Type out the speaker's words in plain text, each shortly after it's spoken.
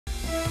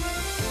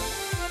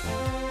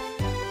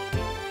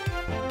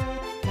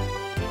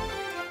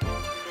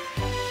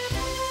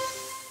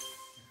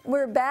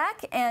We're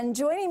back, and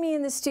joining me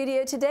in the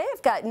studio today,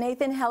 I've got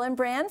Nathan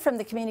Hellenbrand from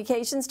the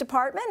Communications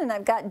Department, and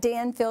I've got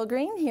Dan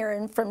Filgreen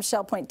here from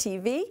Shell Point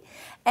TV.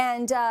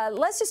 And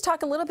let's just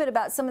talk a little bit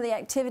about some of the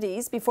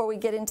activities before we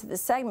get into the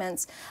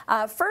segments.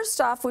 First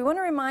off, we want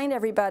to remind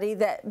everybody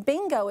that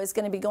bingo is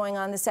going to be going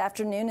on this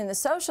afternoon in the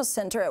Social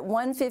Center at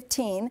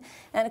 1:15,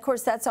 and of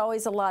course that's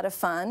always a lot of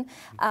fun.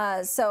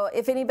 So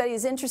if anybody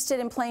is interested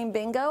in playing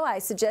bingo, I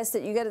suggest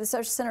that you go to the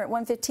Social Center at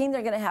 1:15.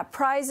 They're going to have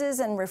prizes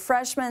and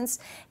refreshments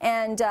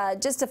and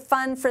just a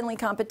fun, friendly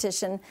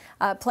competition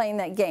playing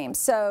that game.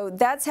 So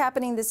that's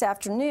happening this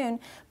afternoon,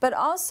 but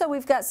also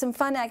we've got some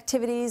fun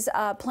activities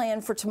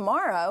planned for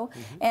tomorrow.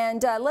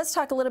 And let's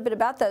talk a little bit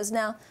about those.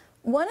 Now,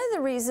 one of the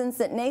reasons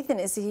that Nathan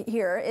is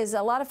here is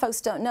a lot of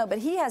folks don't know, but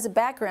he has a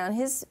background.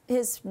 His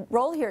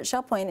role here at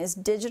Shell Point is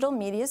digital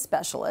media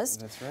specialist.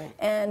 That's right.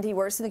 And he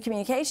works in the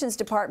communications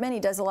department. He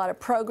does a lot of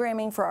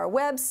programming for our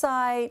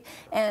website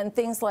and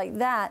things like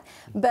that.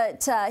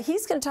 But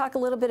he's going to talk a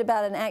little bit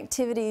about an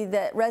activity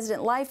that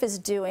Resident Life is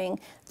doing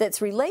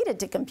that's related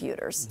to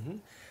computers.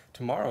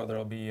 Tomorrow there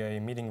will be a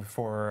meeting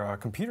for a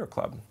computer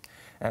club.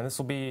 And this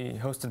will be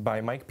hosted by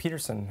Mike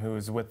Peterson, who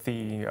is with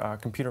the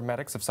Computer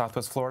Medics of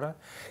Southwest Florida.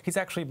 He's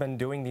actually been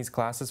doing these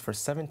classes for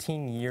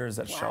 17 years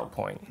at Shell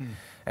Point.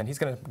 And he's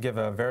going to give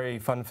a very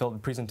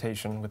fun-filled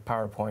presentation with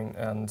PowerPoint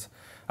and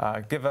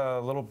give a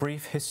little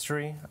brief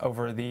history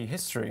over the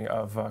history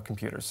of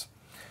computers.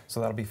 So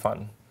that'll be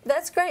fun.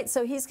 That's great.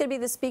 So he's going to be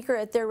the speaker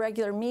at their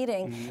regular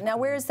meeting. Now,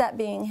 where is that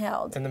being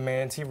held? In the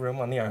Manatee Room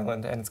on the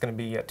island, and it's going to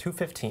be at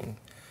 2:15.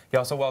 He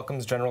also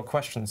welcomes general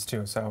questions,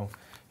 too. So,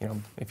 you know,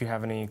 if you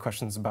have any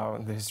questions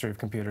about the history of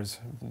computers,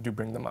 do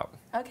bring them up.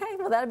 Okay,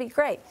 well, that'd be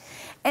great.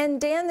 And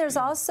Dan, there's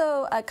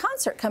also a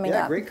concert coming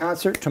up. Yeah, great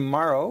concert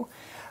tomorrow.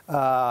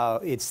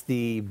 It's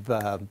the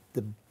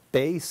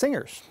Bay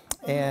Singers.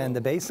 And the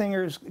Bay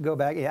Singers go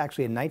back,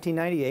 actually in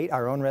 1998,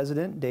 our own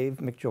resident, Dave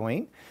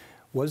McJoint,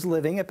 was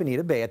living at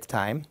Bonita Bay at the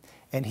time,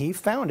 and he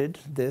founded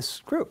this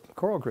group,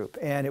 choral group.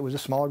 And it was a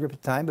smaller group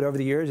at the time, but over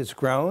the years it's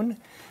grown.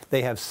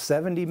 They have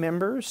 70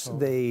 members.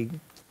 They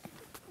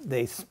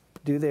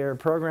do their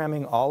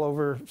programming all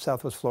over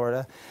Southwest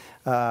Florida.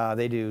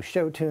 They do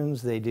show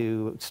tunes, they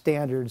do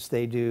standards,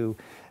 they do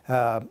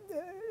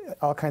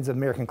all kinds of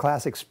American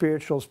classics,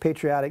 spirituals,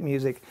 patriotic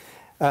music.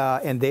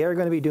 And they are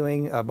going to be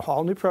doing a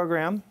whole new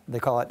program. They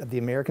call it the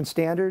American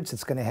Standards.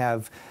 It's going to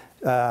have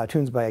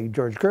tunes by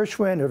George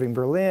Gershwin, Irving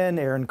Berlin,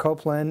 Aaron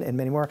Copland, and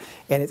many more.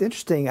 And it's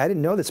interesting, I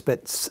didn't know this,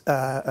 but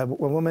a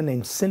woman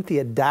named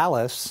Cynthia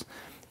Dallas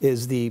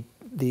is the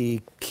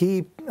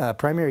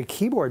primary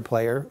keyboard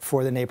player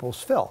for the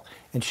Naples Phil,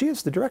 and she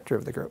is the director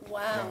of the group.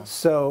 Wow!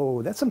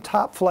 So that's some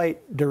top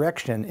flight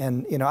direction,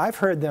 and you know I've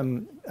heard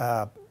them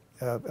a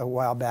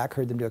while back.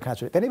 Heard them do a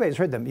concert. If anybody's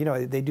heard them, you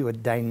know they do a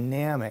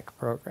dynamic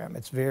program.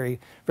 It's very,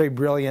 very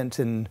brilliant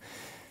and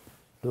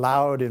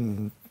loud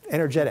and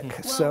energetic.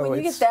 Well, so when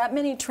you get that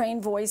many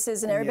trained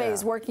voices and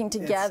everybody's working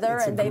together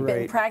and they've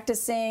been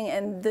practicing,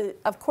 and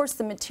of course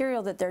the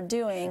material that they're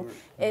doing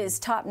is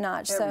top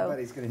notch.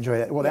 Everybody's going to enjoy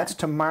that. Well, that's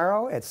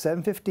tomorrow at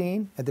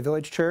 7:15 at the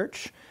Village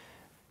Church.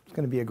 It's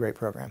going to be a great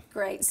program.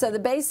 Great. So the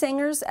Bay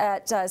Singers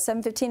at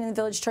 7:15 in the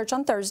Village Church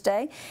on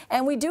Thursday.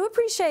 And we do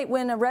appreciate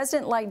when a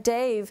resident like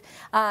Dave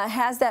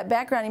has that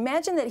background.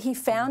 Imagine that he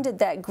founded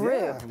that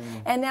group,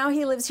 and now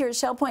he lives here at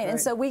Shell Point, and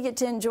so we get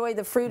to enjoy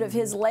the fruit of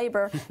his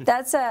labor.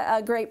 That's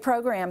a great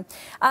program.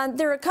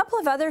 There are a couple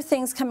of other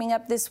things coming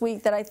up this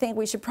week that I think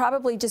we should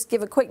probably just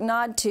give a quick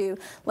nod to.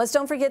 Let's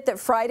don't forget that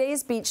Friday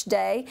is Beach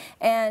Day,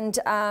 and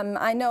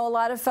I know a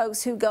lot of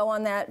folks who go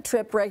on that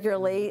trip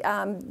regularly.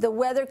 The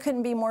weather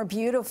couldn't be more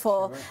beautiful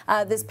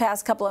this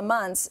past couple of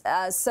months,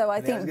 so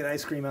I think get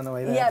ice cream on the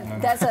way there. Yeah,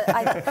 that's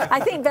I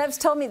think Bev's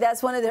told me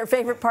that's one of their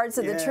favorite parts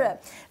of the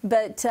trip.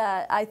 But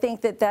I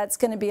think that that's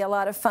going to be a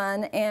lot of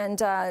fun, and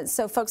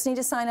so folks need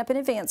to sign up in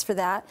advance for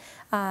that.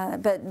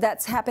 But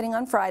that's happening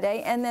on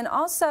Friday, and then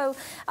also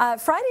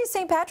Friday is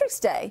St. Patrick's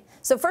Day.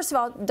 So first of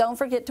all, don't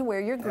forget to wear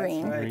your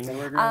green. That's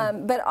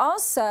right. But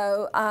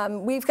also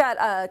we've got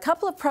a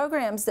couple of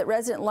programs that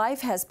Resident Life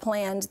has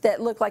planned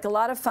that look like a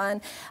lot of fun.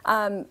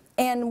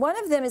 And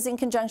one of them is in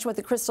conjunction with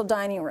the Crystal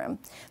Dining Room.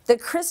 The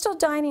Crystal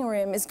Dining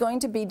Room is going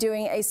to be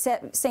doing a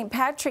St.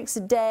 Patrick's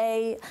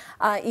Day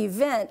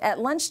event at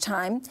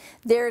lunchtime.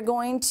 They're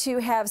going to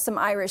have some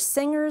Irish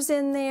singers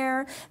in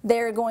there.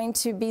 They're going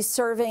to be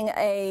serving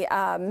a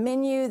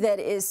menu that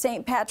is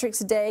St. Patrick's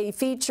Day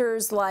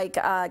features like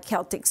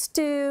Celtic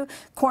stew,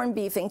 corned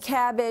beef and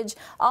cabbage,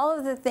 all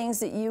of the things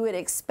that you would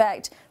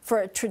expect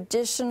for a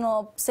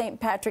traditional St.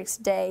 Patrick's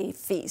Day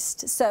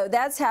feast. So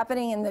that's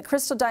happening in the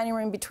Crystal Dining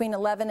Room between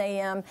 11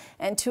 a.m.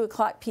 and 2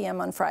 p.m.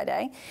 on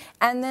Friday.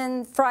 And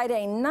then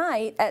Friday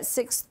night at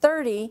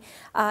 6:30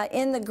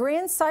 in the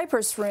Grand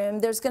Cypress Room,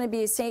 there's going to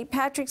be a St.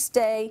 Patrick's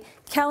Day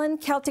Kellen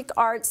Celtic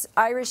Arts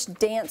Irish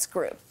Dance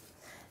Group.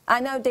 I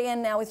know,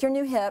 Dan, now with your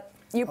new hip,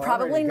 You're Oh, I'm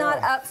probably ready to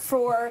not go. up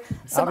for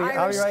some I'll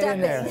Irish be right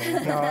in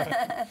stepping. there.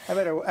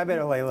 No, I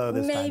better lay low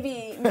this time.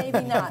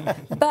 Maybe not.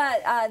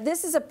 But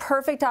this is a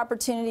perfect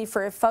opportunity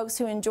for folks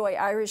who enjoy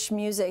Irish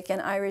music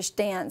and Irish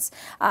dance.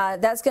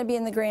 That's going to be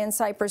in the Grand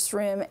Cypress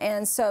Room.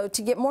 And so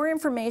to get more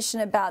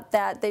information about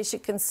that, they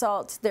should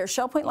consult their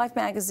Shell Point Life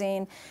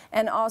magazine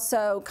and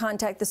also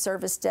contact the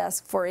service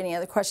desk for any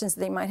other questions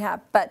that they might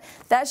have. But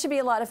that should be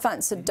a lot of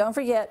fun. So don't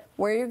forget,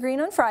 wear your green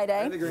on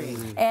Friday. Wear the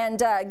green. And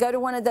go to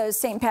one of those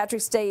St.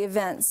 Patrick's Day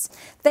events.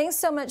 Thanks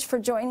so much for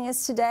joining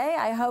us today.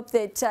 I hope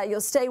that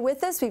you'll stay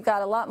with us. We've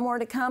got a lot more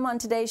to come on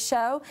today's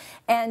show.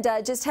 And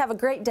just have a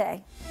great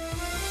day.